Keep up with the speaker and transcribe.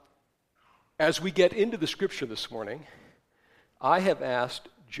As we get into the scripture this morning, I have asked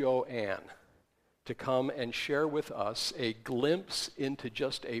Joanne to come and share with us a glimpse into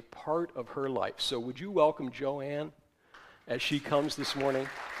just a part of her life. So would you welcome Joanne as she comes this morning?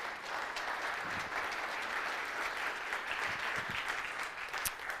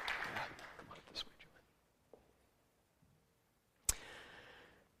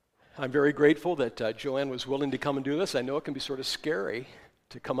 I'm very grateful that Joanne was willing to come and do this. I know it can be sort of scary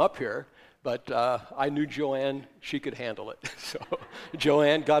to come up here, but I knew Joanne, she could handle it. So,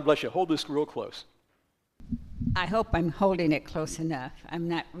 Joanne, God bless you. Hold this real close. I hope I'm holding it close enough. I'm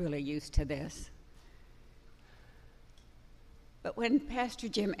not really used to this. But when Pastor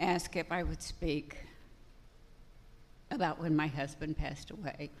Jim asked if I would speak about when my husband passed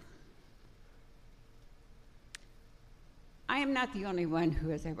away, I am not the only one who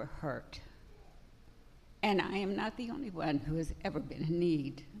has ever hurt. And I am not the only one who has ever been in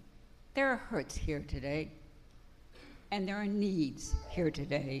need. There are hurts here today, and there are needs here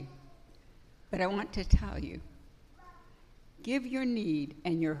today. But I want to tell you, give your need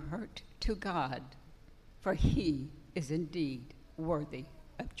and your hurt to God, for He is indeed worthy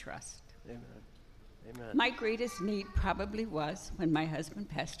of trust. Amen. Amen. My greatest need probably was when my husband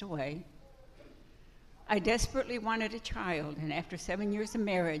passed away. I desperately wanted a child, and after 7 years of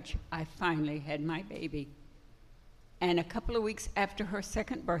marriage, I finally had my baby. And a couple of weeks after her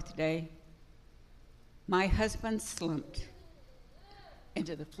second birthday, my husband slumped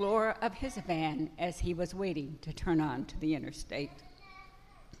into the floor of his van as he was waiting to turn on to the interstate.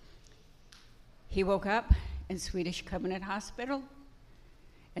 He woke up in Swedish Covenant Hospital,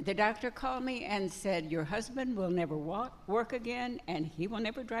 and the doctor called me and said, "Your husband will never work again, and he will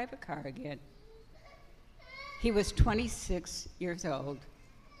never drive a car again." He was 26 years old,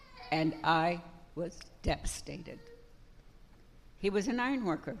 and I was devastated. He was an iron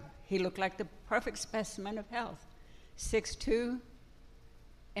worker. He looked like the perfect specimen of health, 6'2",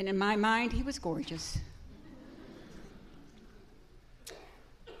 and in my mind, he was gorgeous.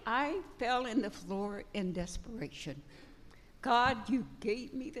 I fell in the floor in desperation. God, you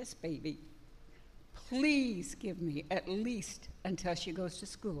gave me this baby. Please give me at least until she goes to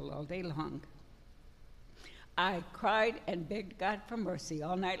school all day long. I cried and begged God for mercy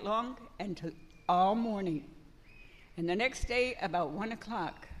all night long and all morning. And the next day, about 1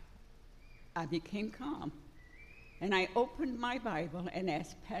 o'clock, I became calm. And I opened my Bible, and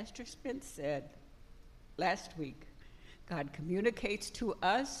as Pastor Spence said last week, God communicates to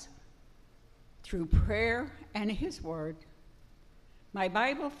us through prayer and His Word. My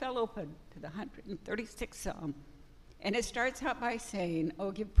Bible fell open to the 136th Psalm, and it starts out by saying,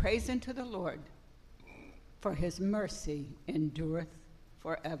 "Oh, give praise unto the Lord, for His mercy endureth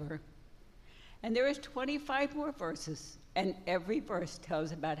forever." And there is 25 more verses, and every verse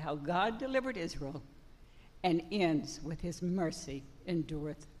tells about how God delivered Israel and ends with His mercy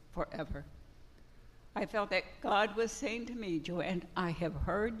endureth forever. I felt that God was saying to me, "Joanne, I have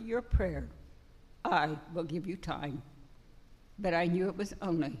heard your prayer. I will give you time." But I knew it was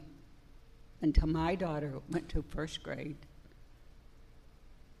only until my daughter went to first grade.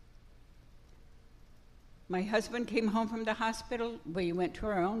 My husband came home from the hospital. We went to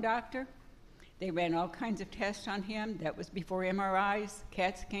our own doctor. They ran all kinds of tests on him. That was before MRIs,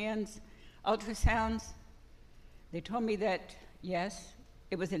 CAT scans, ultrasounds. They told me that, yes,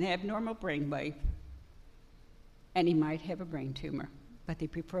 it was an abnormal brainwave, and he might have a brain tumor, but they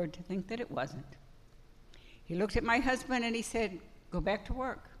preferred to think that it wasn't. He looked at my husband and he said, "Go back to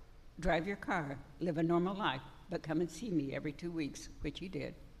work, drive your car, live a normal life, but come and see me every 2 weeks," which he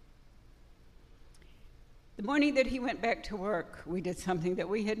did. The morning that he went back to work, we did something that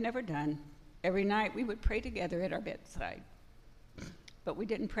we had never done. Every night we would pray together at our bedside, but we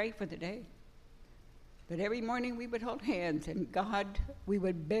didn't pray for the day. But every morning we would hold hands, and God, we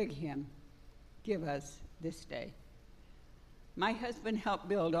would beg Him, "Give us this day." My husband helped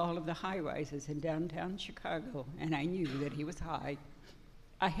build all of the high-rises in downtown Chicago, and I knew that he was high.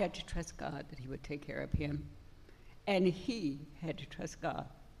 I had to trust God that He would take care of him, and he had to trust God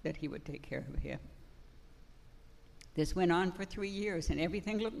that He would take care of him. This went on for 3 years, and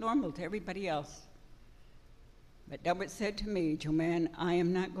everything looked normal to everybody else. But Delbert said to me, "Joanne, I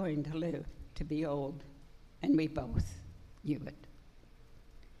am not going to live to be old," and we both knew it.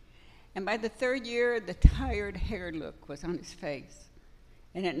 And by the 3rd year, the tired, haggard look was on his face.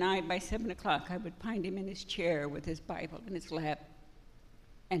 And at night, by 7 o'clock, I would find him in his chair with his Bible in his lap,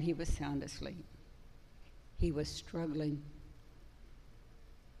 and he was sound asleep. He was struggling.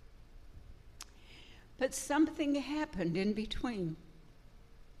 But something happened in between.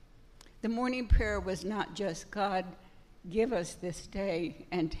 The morning prayer was not just, "God, give us this day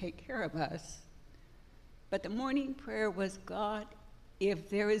and take care of us. But the morning prayer was, God, if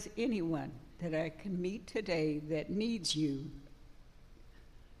there is anyone that I can meet today that needs you,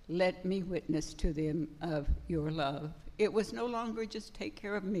 let me witness to them of your love. It was no longer just take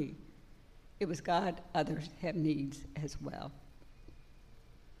care of me. It was, God, others have needs as well.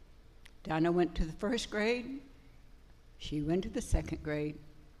 Donna went to the first grade. She went to the second grade.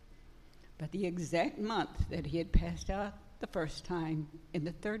 But the exact month that he had passed out the first time, in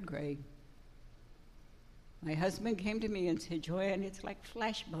the third grade, my husband came to me and said, Joanne, it's like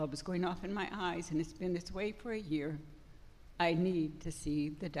flash bulbs going off in my eyes, and it's been this way for a year. I need to see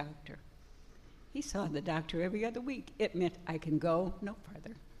the doctor. He saw the doctor every other week. It meant I can go no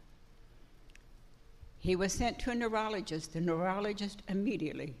further. He was sent to a neurologist. The neurologist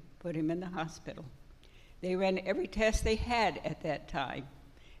immediately put him in the hospital. They ran every test they had at that time.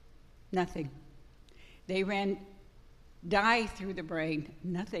 Nothing. They ran dye through the brain.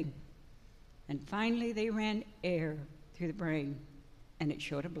 Nothing. And finally, they ran air through the brain, and it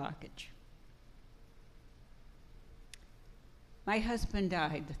showed a blockage. My husband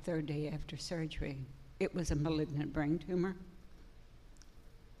died the third day after surgery. It was a malignant brain tumor.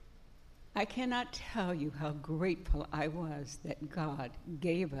 I cannot tell you how grateful I was that God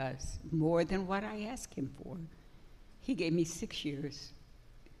gave us more than what I asked him for. He gave me 6 years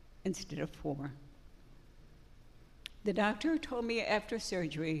instead of 4. The doctor told me after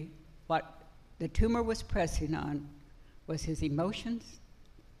surgery what the tumor was pressing on was his emotions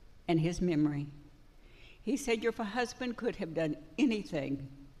and his memory. He said your husband could have done anything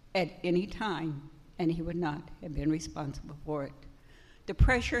at any time, and he would not have been responsible for it. The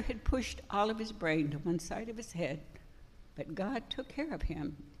pressure had pushed all of his brain to one side of his head, but God took care of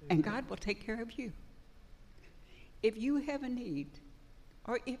him, and God will take care of you. If you have a need,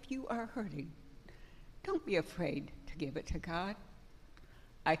 or if you are hurting, don't be afraid to give it to God.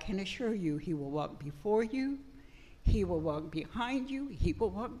 I can assure you he will walk before you, he will walk behind you, he will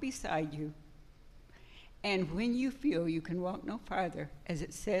walk beside you. And when you feel you can walk no farther, as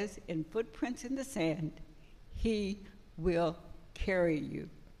it says in Footprints in the Sand, he will carry you.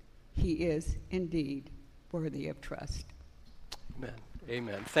 He is indeed worthy of trust. Amen.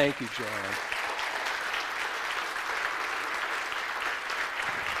 Amen. Thank you, Joanne.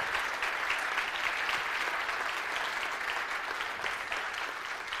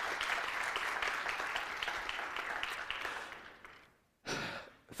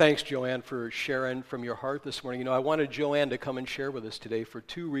 Thanks, Joanne, for sharing from your heart this morning. You know, I wanted Joanne to come and share with us today for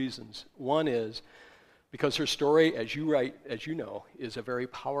 2 reasons. One is because her story, as you know, is a very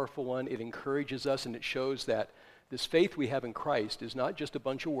powerful one. It encourages us, and it shows that this faith we have in Christ is not just a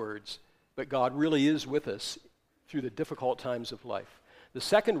bunch of words, but God really is with us through the difficult times of life. The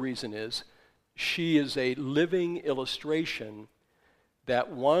second reason is she is a living illustration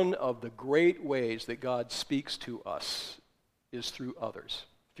that one of the great ways that God speaks to us is through others,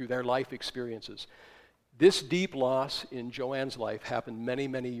 through their life experiences. This deep loss in Joanne's life happened many,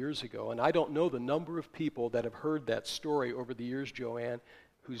 many years ago, and I don't know the number of people that have heard that story over the years, Joanne,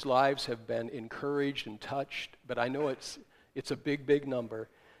 whose lives have been encouraged and touched, but I know it's a big, big number,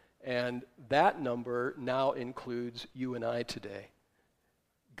 and that number now includes you and I today.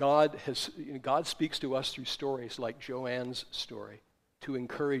 God speaks to us through stories like Joanne's story to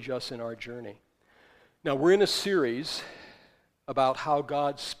encourage us in our journey. Now, we're in a series about how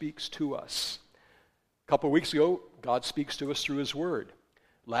God speaks to us. A couple of weeks ago, God speaks to us through his word.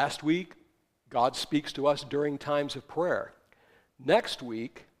 Last week, God speaks to us during times of prayer. Next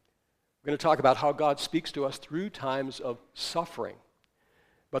week, we're going to talk about how God speaks to us through times of suffering.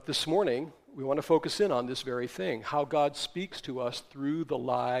 But this morning, we want to focus in on this very thing, how God speaks to us through the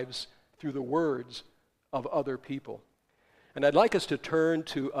lives, through the words of other people. And I'd like us to turn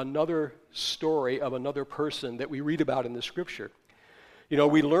to another story of another person that we read about in the scripture. You know,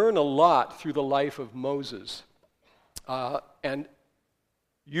 we learn a lot through the life of Moses. And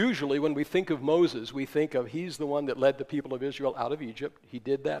usually when we think of Moses, we think of he's the one that led the people of Israel out of Egypt. He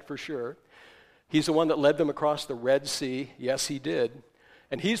did that for sure. He's the one that led them across the Red Sea. Yes, he did.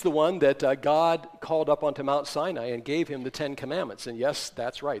 And he's the one that God called up onto Mount Sinai and gave him the 10 Commandments. And yes,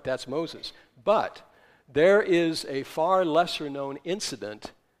 that's right, that's Moses. But there is a far lesser known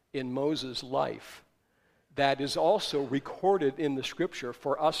incident in Moses' life that is also recorded in the scripture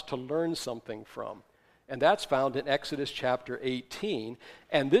for us to learn something from. And that's found in Exodus chapter 18.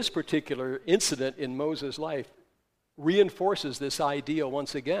 And this particular incident in Moses' life reinforces this idea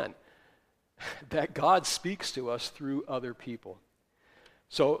once again, that God speaks to us through other people.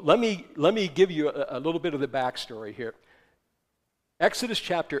 So let me give you a little bit of the backstory here. Exodus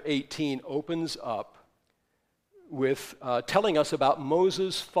chapter 18 opens up with telling us about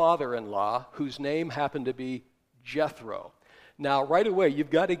Moses' father-in-law, whose name happened to be Jethro. Now, right away, you've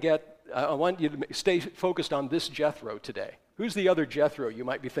got to I want you to stay focused on this Jethro today. Who's the other Jethro you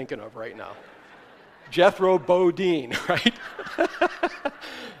might be thinking of right now? Jethro Bodine, right?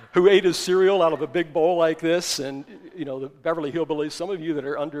 Who ate his cereal out of a big bowl like this, and, the Beverly Hillbillies. Some of you that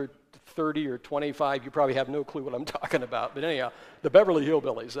are under 30 or 25, you probably have no clue what I'm talking about. But anyhow, the Beverly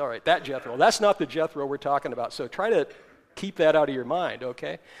Hillbillies, all right, that Jethro. That's not the Jethro we're talking about, so try to keep that out of your mind,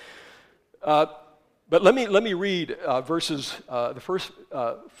 okay? But let me read the first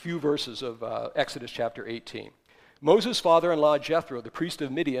few verses of Exodus chapter 18. Moses' father-in-law Jethro, the priest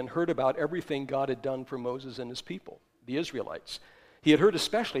of Midian, heard about everything God had done for Moses and his people, the Israelites. He had heard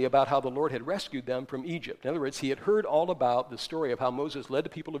especially about how the Lord had rescued them from Egypt. In other words, he had heard all about the story of how Moses led the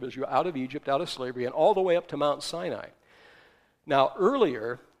people of Israel out of Egypt, out of slavery, and all the way up to Mount Sinai. Now,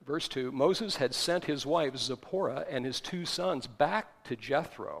 earlier, verse 2, Moses had sent his wife Zipporah and his 2 sons back to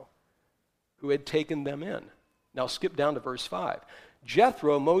Jethro, who had taken them in. Now, skip down to verse 5.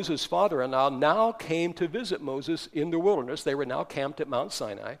 Jethro, Moses' father-in-law, now came to visit Moses in the wilderness. They were now camped at Mount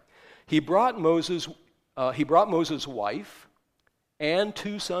Sinai. He brought Moses' wife and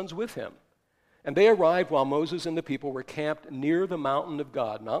 2 sons with him. And they arrived while Moses and the people were camped near the mountain of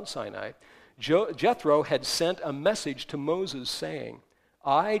God, Mount Sinai. Jethro had sent a message to Moses saying,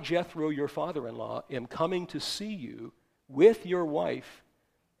 I, Jethro, your father-in-law, am coming to see you with your wife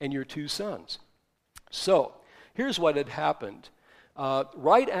and your 2 sons. So, here's what had happened.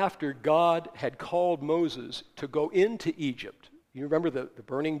 Right after God had called Moses to go into Egypt, you remember the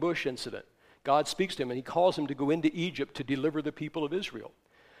burning bush incident. God speaks to him and he calls him to go into Egypt to deliver the people of Israel.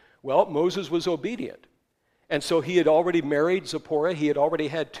 Well, Moses was obedient. And so he had already married Zipporah. He had already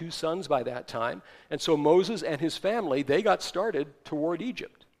had 2 sons by that time. And so Moses and his family, they got started toward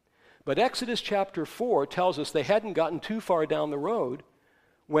Egypt. But Exodus chapter 4 tells us they hadn't gotten too far down the road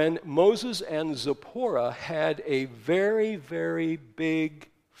when Moses and Zipporah had a very, very big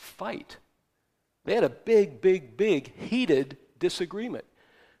fight. They had a big heated disagreement.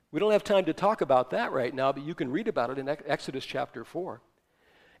 We don't have time to talk about that right now, but you can read about it in Exodus chapter 4.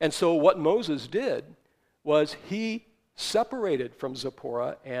 And so what Moses did was he separated from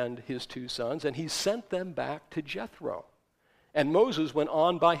Zipporah and his 2 sons, and he sent them back to Jethro. And Moses went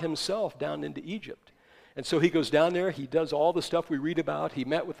on by himself down into Egypt. And so he goes down there, he does all the stuff we read about. He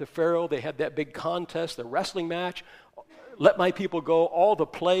met with the Pharaoh, they had that big contest, the wrestling match, let my people go, all the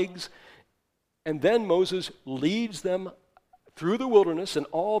plagues. And then Moses leads them through the wilderness and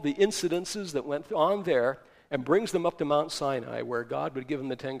all the incidences that went on there and brings them up to Mount Sinai where God would give them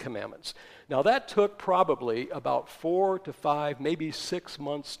the 10 Commandments. Now that took probably about 4 to 5, maybe 6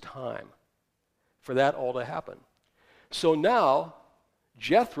 months' time for that all to happen. So now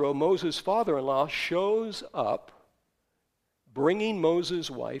Jethro, Moses' father-in-law, shows up bringing Moses'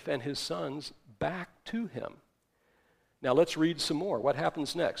 wife and his sons back to him. Now let's read some more. What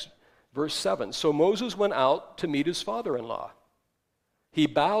happens next? Verse 7. So Moses went out to meet his father-in-law. He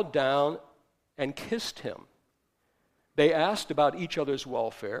bowed down and kissed him. They asked about each other's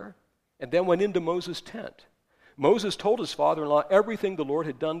welfare and then went into Moses' tent. Moses told his father-in-law everything the Lord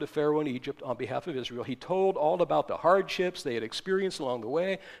had done to Pharaoh in Egypt on behalf of Israel. He told all about the hardships they had experienced along the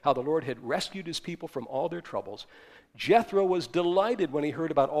way, how the Lord had rescued his people from all their troubles. Jethro was delighted when he heard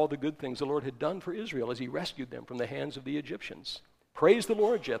about all the good things the Lord had done for Israel as he rescued them from the hands of the Egyptians. Praise the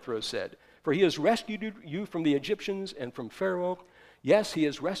Lord, Jethro said, for he has rescued you from the Egyptians and from Pharaoh. Yes, he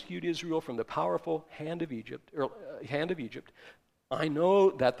has rescued Israel from the powerful hand of Egypt. I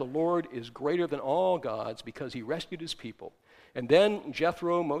know that the Lord is greater than all gods because he rescued his people. And then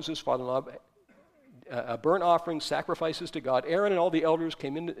Jethro, Moses' father-in-law, burnt offerings, sacrifices to God. Aaron and all the elders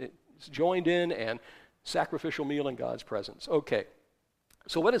joined in, and sacrificial meal in God's presence. Okay,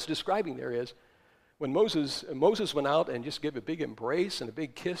 so what it's describing there is when Moses went out and just gave a big embrace and a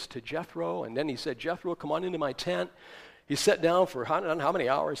big kiss to Jethro, and then he said, Jethro, come on into my tent. He sat down for I don't know how many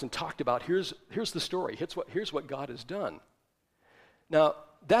hours and talked about, here's the story. Here's what God has done. Now,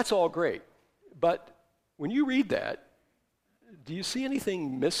 that's all great, but when you read that, do you see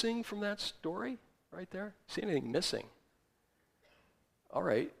anything missing from that story right there? See anything missing? All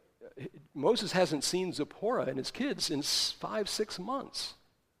right, Moses hasn't seen Zipporah and his kids in 5-6 months.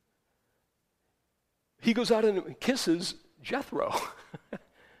 He goes out and kisses Jethro.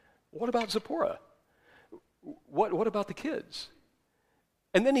 What about Zipporah? What about the kids?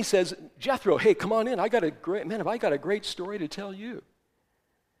 And then he says, Jethro, hey, come on in. I've got a great story to tell you.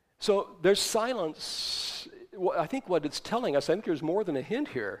 So there's silence. I think what it's telling us, I think there's more than a hint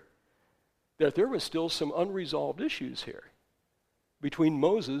here, that there was still some unresolved issues here between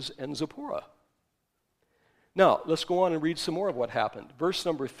Moses and Zipporah. Now, let's go on and read some more of what happened. Verse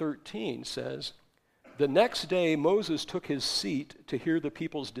number 13 says, "The next day Moses took his seat to hear the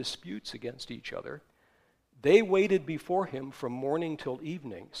people's disputes against each other. They waited before him from morning till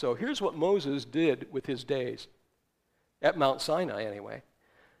evening." So here's what Moses did with his days, at Mount Sinai anyway.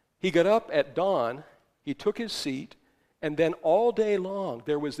 He got up at dawn, he took his seat, and then all day long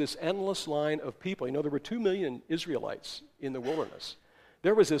there was this endless line of people. You know, there were 2 million Israelites in the wilderness.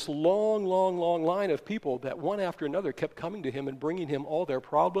 There was this long, long, long line of people that one after another kept coming to him and bringing him all their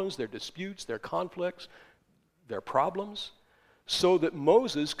problems, their disputes, their conflicts, their problems, so that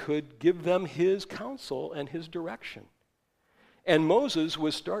Moses could give them his counsel and his direction. And Moses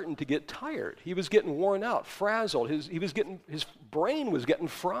was starting to get tired. He was getting worn out, frazzled. His brain was getting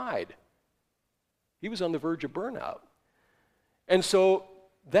fried. He was on the verge of burnout. And so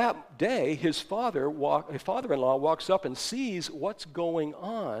that day, his father-in-law walks up and sees what's going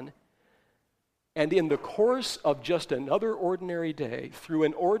on. And in the course of just another ordinary day, through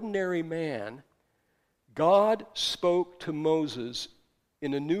an ordinary man, God spoke to Moses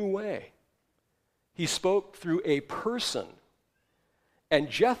in a new way. He spoke through a person. And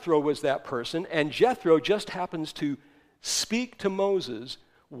Jethro was that person, and Jethro just happens to speak to Moses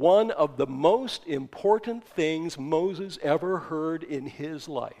one of the most important things Moses ever heard in his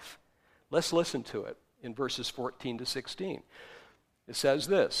life. Let's listen to it in verses 14 to 16. It says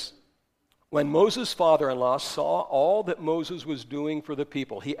this: "When Moses' father-in-law saw all that Moses was doing for the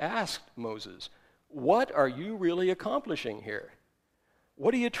people, he asked Moses, 'What are you really accomplishing here?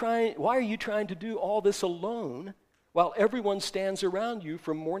 Why are you trying to do all this alone while everyone stands around you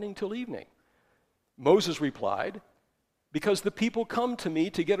from morning till evening?' Moses replied, 'Because the people come to me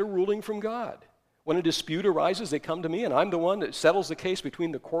to get a ruling from God. When a dispute arises, they come to me, and I'm the one that settles the case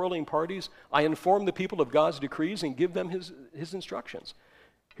between the quarreling parties. I inform the people of God's decrees and give them his instructions.'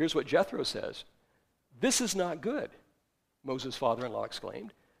 Here's what Jethro says. 'This is not good,' Moses' father-in-law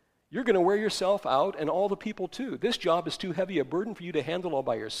exclaimed. 'You're going to wear yourself out and all the people too. This job is too heavy a burden for you to handle all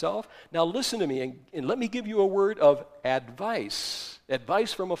by yourself. Now listen to me and let me give you a word of advice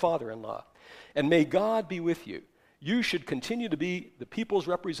from a father-in-law. And may God be with you. You should continue to be the people's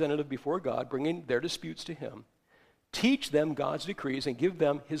representative before God, bringing their disputes to him. Teach them God's decrees and give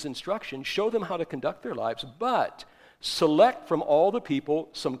them his instruction. Show them how to conduct their lives, but select from all the people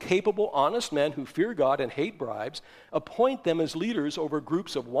some capable, honest men who fear God and hate bribes. Appoint them as leaders over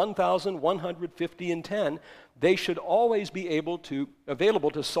groups of 1,000, 150, and 10. They should always be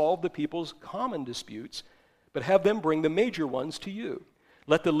available to solve the people's common disputes, but have them bring the major ones to you.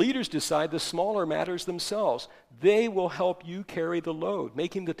 Let the leaders decide the smaller matters themselves. They will help you carry the load,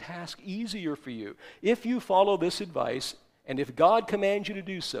 making the task easier for you. If you follow this advice, and if God commands you to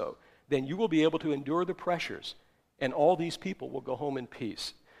do so, then you will be able to endure the pressures, and all these people will go home in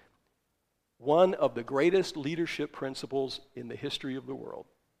peace." One of the greatest leadership principles in the history of the world.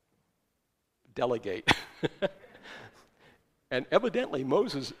 Delegate. And evidently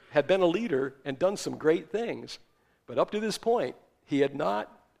Moses had been a leader and done some great things, but up to this point, he had not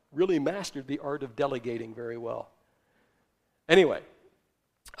really mastered the art of delegating very well. Anyway,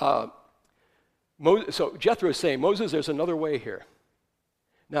 so Jethro is saying, Moses, there's another way here.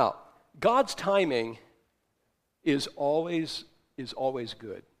 Now, God's timing is always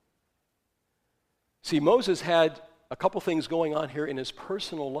good. See, Moses had a couple things going on here in his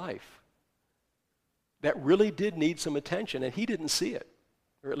personal life that really did need some attention, and he didn't see it,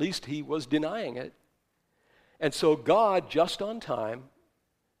 or at least he was denying it. And so God, just on time,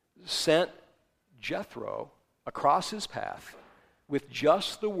 sent Jethro across his path with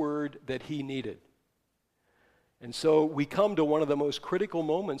just the word that he needed. And so we come to one of the most critical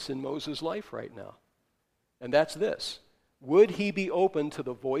moments in Moses' life right now. And that's this: would he be open to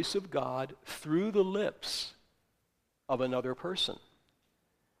the voice of God through the lips of another person?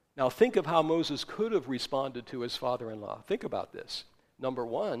 Now think of how Moses could have responded to his father-in-law. Think about this. Number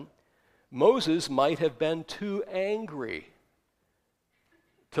one, Moses might have been too angry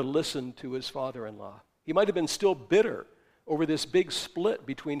to listen to his father-in-law. He might have been still bitter over this big split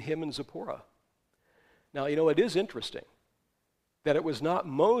between him and Zipporah. Now, you know, it is interesting that it was not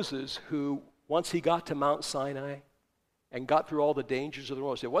Moses who, once he got to Mount Sinai and got through all the dangers of the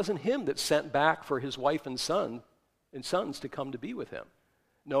wilderness, it wasn't him that sent back for his wife and sons to come to be with him.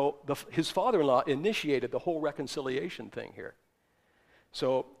 No, his father-in-law initiated the whole reconciliation thing here.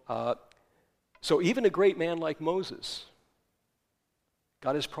 So even a great man like Moses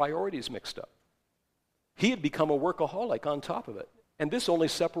got his priorities mixed up. He had become a workaholic on top of it. And this only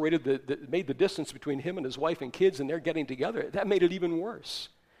made the distance between him and his wife and kids, and they're getting together. That made it even worse.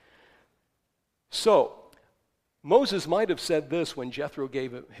 So, Moses might have said this when Jethro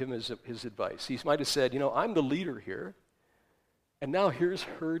gave him his advice. He might have said, I'm the leader here, and now here's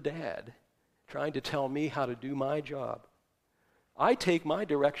her dad trying to tell me how to do my job. I take my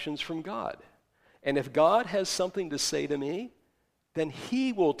directions from God. And if God has something to say to me, then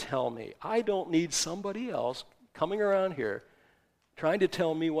he will tell me. I don't need somebody else coming around here trying to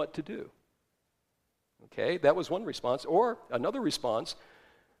tell me what to do. Okay, that was one response. Or another response,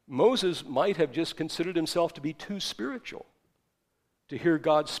 Moses might have just considered himself to be too spiritual to hear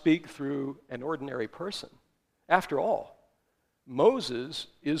God speak through an ordinary person. After all, Moses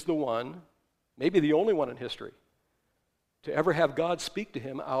is the one, maybe the only one in history, to ever have God speak to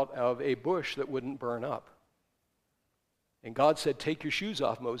him out of a bush that wouldn't burn up. And God said, take your shoes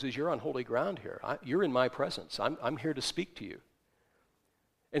off, Moses. You're on holy ground here. You're in my presence. I'm here to speak to you.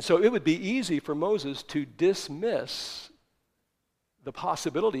 And so it would be easy for Moses to dismiss the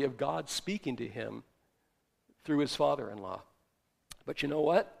possibility of God speaking to him through his father-in-law. But you know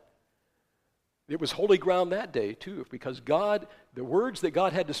what? It was holy ground that day, too, because the words that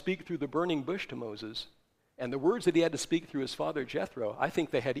God had to speak through the burning bush to Moses and the words that he had to speak through his father Jethro, I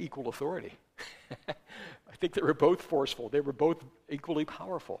think they had equal authority. I think they were both forceful. They were both equally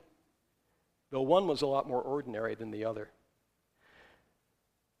powerful, though one was a lot more ordinary than the other.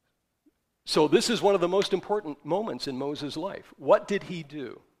 So this is one of the most important moments in Moses' life. What did he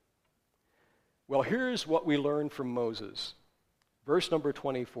do? Well, here's what we learn from Moses. Verse number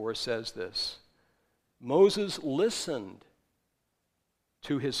 24 says this: Moses listened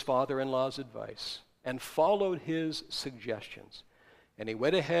to his father-in-law's advice and followed his suggestions. And he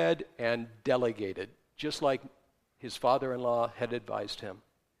went ahead and delegated, just like his father-in-law had advised him.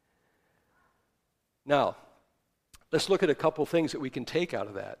 Now, let's look at a couple things that we can take out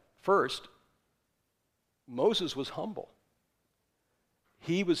of that. First, Moses was humble.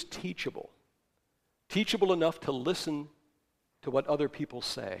 He was teachable. Teachable enough to listen to what other people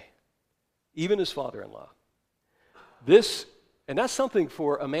say, even his father-in-law. And that's something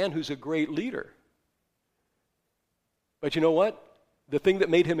for a man who's a great leader. But you know what? The thing that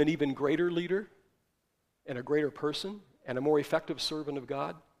made him an even greater leader and a greater person and a more effective servant of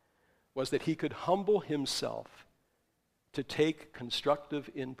God was that he could humble himself to take constructive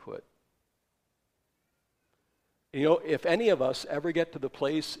input. If any of us ever get to the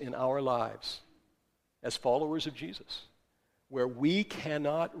place in our lives as followers of Jesus where we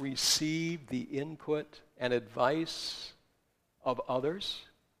cannot receive the input and advice of others,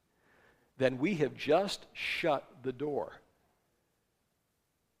 then we have just shut the door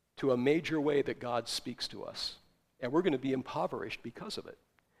to a major way that God speaks to us. And we're going to be impoverished because of it.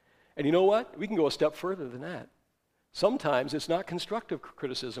 And you know what? We can go a step further than that. Sometimes it's not constructive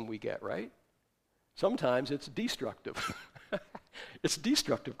criticism we get, right? Sometimes it's destructive. It's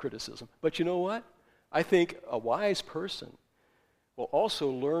destructive criticism. But you know what? I think a wise person will also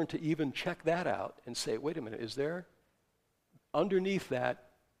learn to even check that out and say, wait a minute, is there underneath that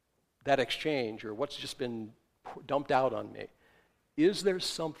exchange or what's just been dumped out on me, is there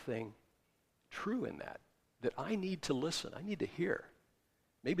something true in that I need to listen, I need to hear?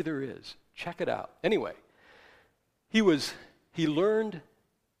 Maybe there is. Check it out. Anyway, he learned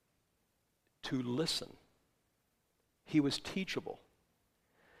to listen. He was teachable.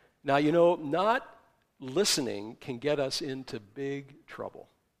 Now, not listening can get us into big trouble.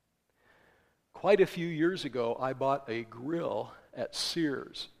 Quite a few years ago, I bought a grill at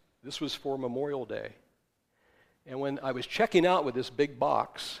Sears. This was for Memorial Day. And when I was checking out with this big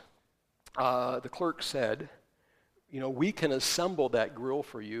box, the clerk said, we can assemble that grill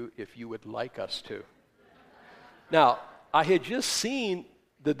for you if you would like us to. Now, I had just seen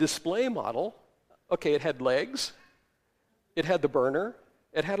the display model. Okay, it had legs, it had the burner,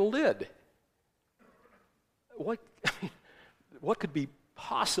 it had a lid. What could be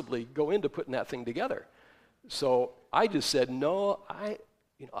possibly go into putting that thing together? So I just said, no, I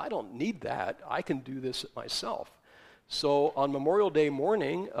don't need that. I can do this myself. So on Memorial Day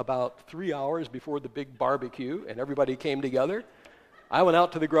morning, about 3 hours before the big barbecue and everybody came together, I went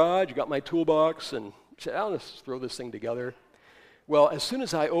out to the garage, got my toolbox, and said, let's throw this thing together. Well, as soon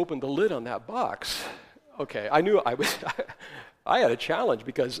as I opened the lid on that box, okay, I knew I had a challenge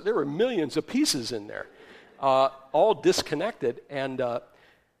because there were millions of pieces in there, all disconnected. And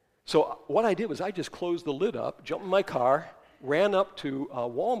so what I did was I just closed the lid up, jumped in my car, ran up to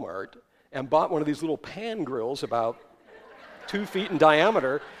Walmart, and bought one of these little pan grills about 2 feet in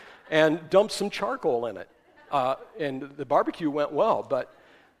diameter and dumped some charcoal in it. And the barbecue went well, but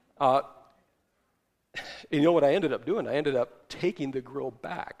you know what I ended up doing? I ended up taking the grill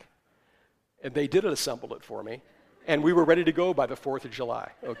back. And they did assemble it for me. And we were ready to go by the 4th of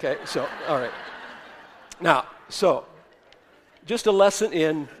July, okay? So, all right. Now, so, just a lesson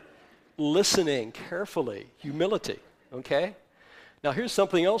in listening carefully, humility, okay? Now, here's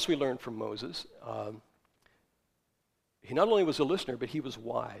something else we learned from Moses. He not only was a listener, but he was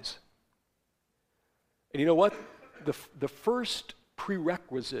wise. And you know what? The first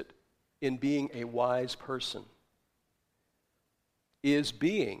prerequisite in being a wise person is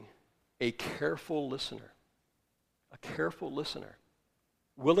being a careful listener. A careful listener.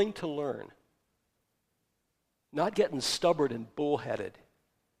 Willing to learn. Not getting stubborn and bullheaded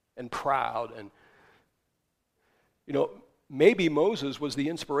and proud. And, maybe Moses was the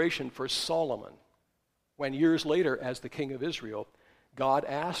inspiration for Solomon when years later, as the king of Israel, God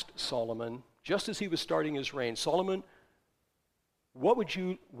asked Solomon, just as he was starting his reign, Solomon, what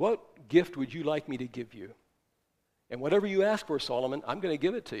gift would you like me to give you? And whatever you ask for, Solomon, I'm going to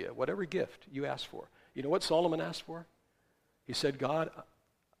give it to you, whatever gift you ask for. You know what Solomon asked for? He said, God,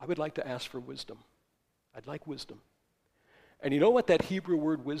 I would like to ask for wisdom. I'd like wisdom. And you know what that Hebrew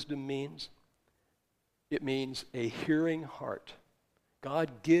word wisdom means? It means a hearing heart. God,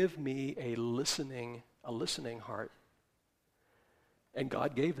 give me a listening heart. And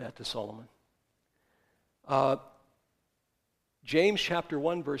God gave that to Solomon. James chapter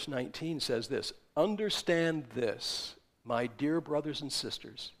 1, verse 19 says this, understand this, my dear brothers and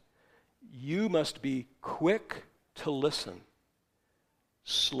sisters, you must be quick to listen,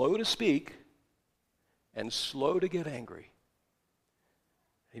 slow to speak, and slow to get angry.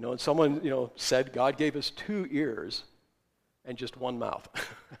 And someone, said God gave us 2 ears and just 1 mouth.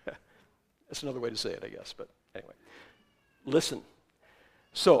 That's another way to say it, I guess, but anyway. Listen.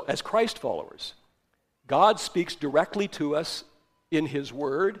 So, as Christ followers, God speaks directly to us in His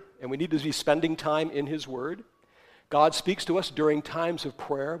Word, and we need to be spending time in His Word. God speaks to us during times of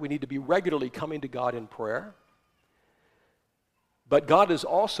prayer. We need to be regularly coming to God in prayer. But God is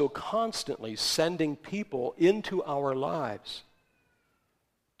also constantly sending people into our lives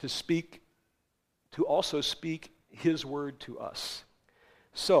to also speak His Word to us.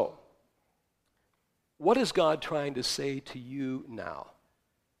 So, what is God trying to say to you now?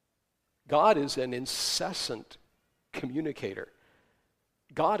 God is an incessant communicator.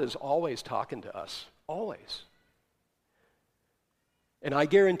 God is always talking to us, always. And I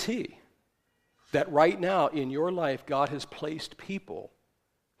guarantee that right now in your life, God has placed people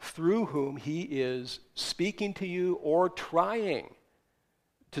through whom He is speaking to you or trying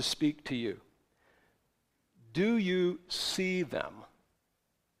to speak to you. Do you see them?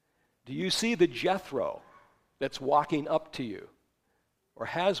 Do you see the Jethro that's walking up to you or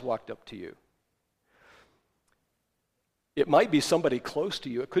has walked up to you? It might be somebody close to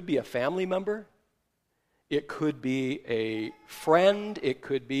you. It could be a family member. It could be a friend. It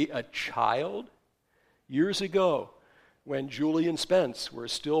could be a child. Years ago, when Julie and Spence were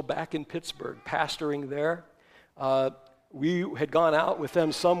still back in Pittsburgh, pastoring there, we had gone out with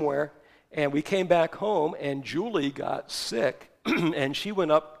them somewhere, and we came back home, and Julie got sick, and she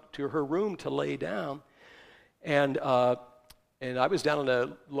went up to her room to lay down, and I was down on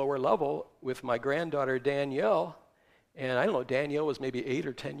a lower level with my granddaughter, Danielle, and I don't know, Danielle was maybe 8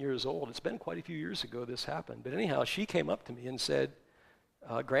 or 10 years old. It's been quite a few years ago this happened. But anyhow, she came up to me and said,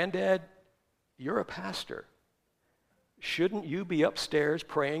 Granddad, you're a pastor. Shouldn't you be upstairs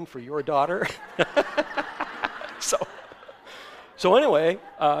praying for your daughter? So anyway,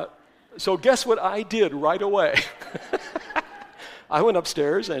 so guess what I did right away? I went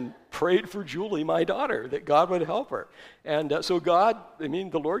upstairs and prayed for Julie, my daughter, that God would help her. And so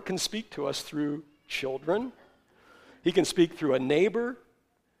the Lord can speak to us through children. He can speak through a neighbor,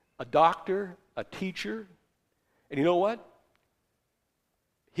 a doctor, a teacher. And you know what?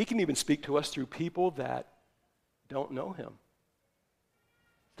 He can even speak to us through people that don't know Him.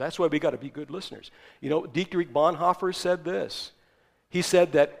 That's why we got to be good listeners. Dietrich Bonhoeffer said this. He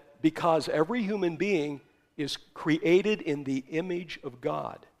said that because every human being is created in the image of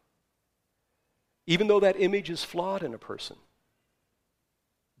God, even though that image is flawed in a person,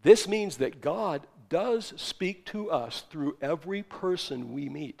 this means that God does speak to us through every person we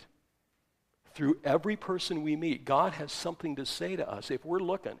meet. Through every person we meet, God has something to say to us if we're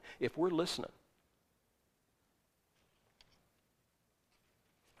looking, if we're listening.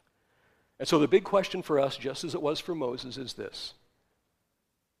 And so the big question for us, just as it was for Moses, is this.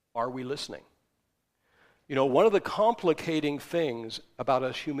 Are we listening? One of the complicating things about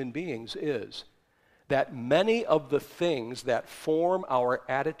us human beings is that many of the things that form our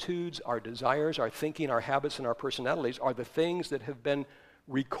attitudes, our desires, our thinking, our habits, and our personalities are the things that have been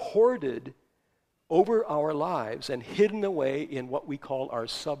recorded over our lives and hidden away in what we call our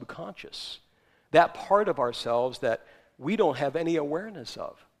subconscious. That part of ourselves that we don't have any awareness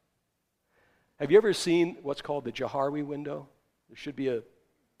of. Have you ever seen what's called the Johari window? There should be a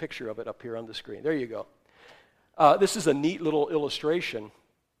picture of it up here on the screen. There you go. This is a neat little illustration.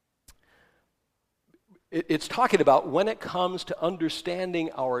 It's talking about when it comes to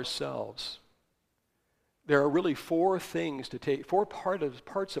understanding ourselves, there are really four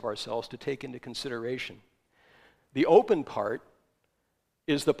parts of ourselves to take into consideration. The open part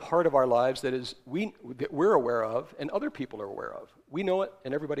is the part of our lives that we're aware of and other people are aware of. We know it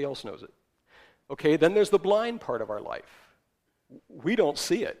and everybody else knows it. Okay, then there's the blind part of our life. We don't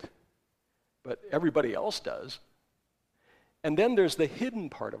see it, but everybody else does. And then there's the hidden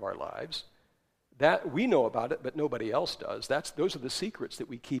part of our lives that we know about it, but nobody else does. Those are the secrets that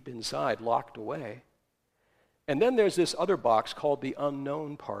we keep inside, locked away. And then there's this other box called the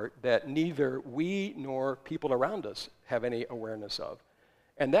unknown part that neither we nor people around us have any awareness of.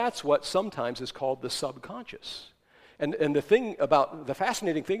 And that's what sometimes is called the subconscious. And the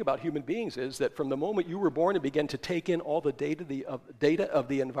fascinating thing about human beings is that from the moment you were born and began to take in all the data of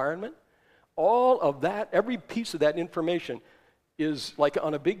the environment, all of that, every piece of that information is like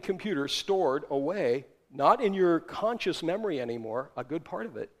on a big computer stored away, not in your conscious memory anymore, a good part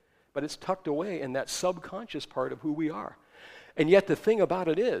of it, but it's tucked away in that subconscious part of who we are. And yet the thing about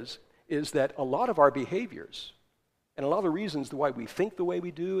it is that a lot of our behaviors and a lot of the reasons why we think the way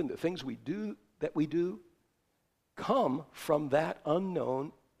we do and the things we do come from that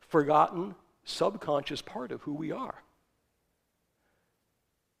unknown, forgotten, subconscious part of who we are.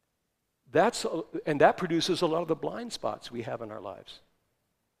 And that produces a lot of the blind spots we have in our lives.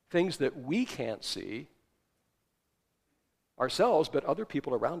 Things that we can't see ourselves, but other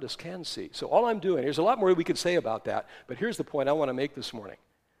people around us can see. So all I'm doing, there's a lot more we could say about that, but here's the point I want to make this morning.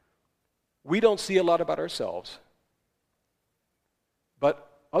 We don't see a lot about ourselves, but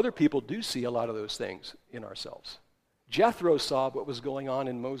other people do see a lot of those things in ourselves. Jethro saw what was going on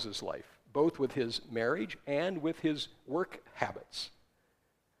in Moses' life, both with his marriage and with his work habits.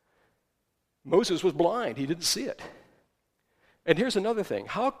 Moses was blind. He didn't see it. And here's another thing.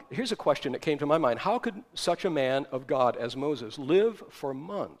 Here's a question that came to my mind. How could such a man of God as Moses live for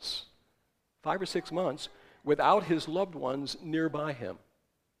months, 5 or 6 months, without his loved ones nearby him?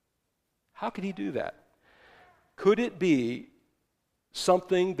 How could he do that? Could it be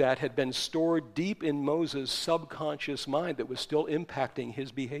something that had been stored deep in Moses' subconscious mind that was still impacting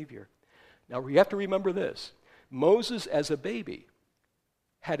his behavior? Now, we have to remember this. Moses, as a baby,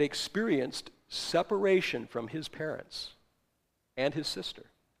 had experienced separation from his parents and his sister.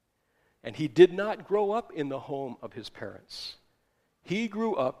 And he did not grow up in the home of his parents. He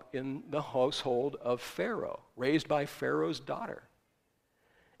grew up in the household of Pharaoh, raised by Pharaoh's daughter.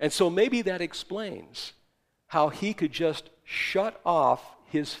 And so maybe that explains how he could just shut off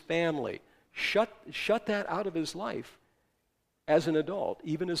his family, shut that out of his life as an adult,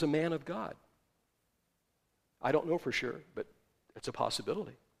 even as a man of God. I don't know for sure, but it's a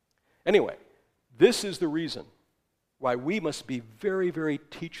possibility. Anyway, this is the reason why we must be very, very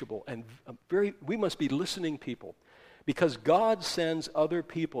teachable and we must be listening people, because God sends other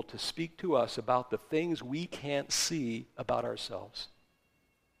people to speak to us about the things we can't see about ourselves.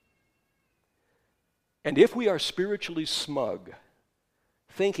 And if we are spiritually smug,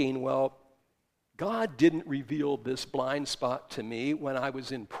 thinking, well, God didn't reveal this blind spot to me when I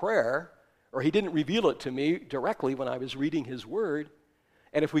was in prayer, or he didn't reveal it to me directly when I was reading his word.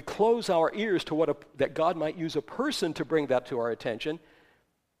 And if we close our ears to that God might use a person to bring that to our attention,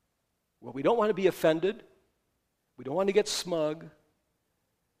 well, we don't want to be offended. We don't want to get smug.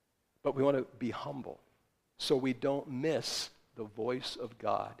 But we want to be humble so we don't miss the voice of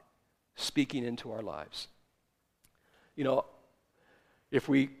God speaking into our lives. You know, if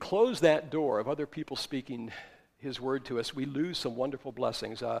we close that door of other people speaking his word to us, we lose some wonderful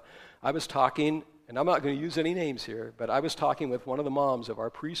blessings. I was talking, and I'm not going to use any names here, but I was talking with one of the moms of our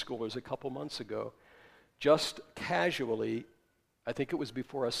preschoolers a couple months ago, just casually. I think it was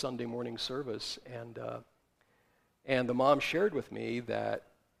before a Sunday morning service, and the mom shared with me that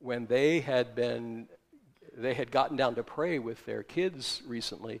when they had gotten down to pray with their kids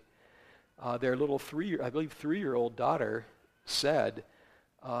recently, their little 3-year-old daughter said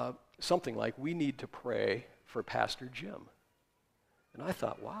something like, "We need to pray for Pastor Jim." And I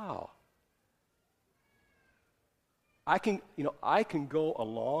thought, wow. I can go a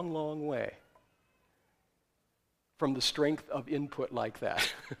long, long way from the strength of input like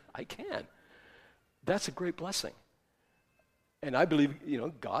that. I can. That's a great blessing. And I believe,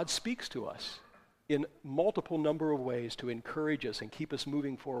 God speaks to us in multiple number of ways to encourage us and keep us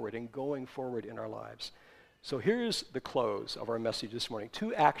moving forward and going forward in our lives. So here's the close of our message this morning.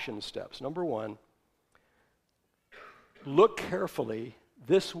 2 action steps. Number 1, look carefully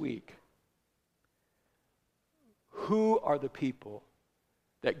this week Who are the people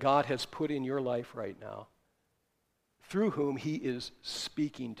that God has put in your life right now through whom he is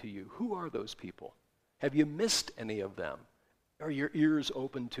speaking to you? Who are those people? Have you missed any of them? Are your ears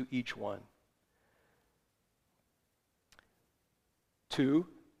open to each one? 2,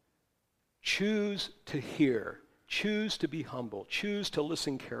 choose to hear. Choose to be humble. Choose to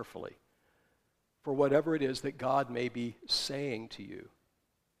listen carefully for whatever it is that God may be saying to you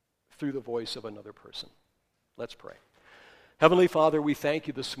through the voice of another person. Let's pray. Heavenly Father, we thank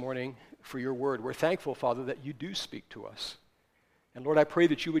you this morning for your word. We're thankful, Father, that you do speak to us. And Lord, I pray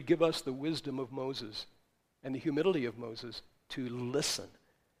that you would give us the wisdom of Moses and the humility of Moses to listen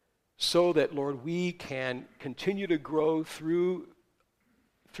so that, Lord, we can continue to grow through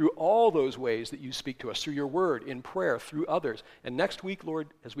all those ways that you speak to us, through your word, in prayer, through others. And next week, Lord,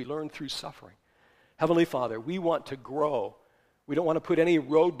 as we learn through suffering. Heavenly Father, we want to grow. We don't want to put any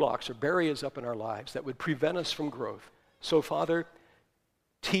roadblocks or barriers up in our lives that would prevent us from growth. So, Father,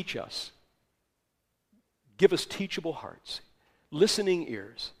 teach us. Give us teachable hearts, listening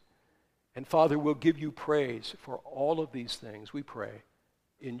ears. And, Father, we'll give you praise for all of these things, we pray.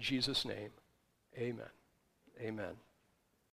 In Jesus' name, amen. Amen.